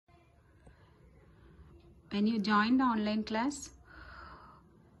when you join the online class,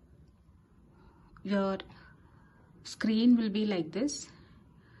 your screen will be like this.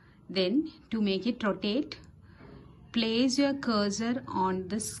 Then to make it rotate, place your cursor on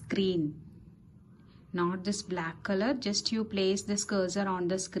the screen, not this black color, just you place this cursor on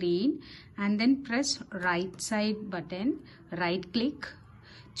the screen and then press right side button, right click,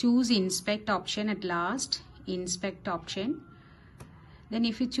 choose inspect option at last, inspect option. Then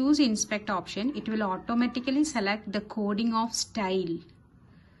if you choose inspect option, it will automatically select the coding of style.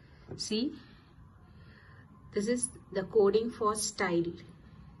 See, this is the coding for style.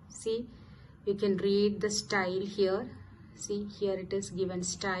 See, you can read the style here. See, here it is given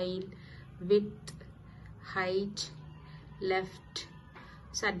style, width, height, left.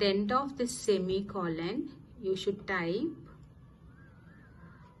 So at the end of this semicolon, you should type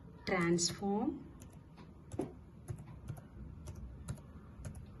transform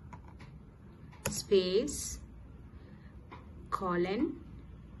space colon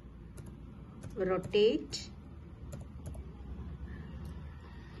rotate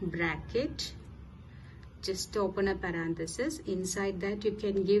bracket, just open a parenthesis. Inside that you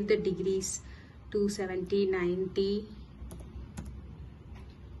can give the degrees 270, 90,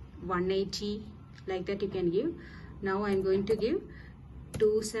 180, like that you can give. Now I am going to give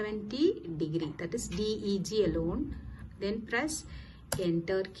 270 degree, that is DEG alone. Then press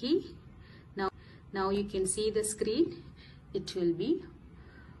enter key. Now you can see the screen, it will be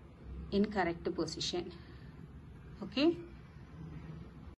in correct position. Okay.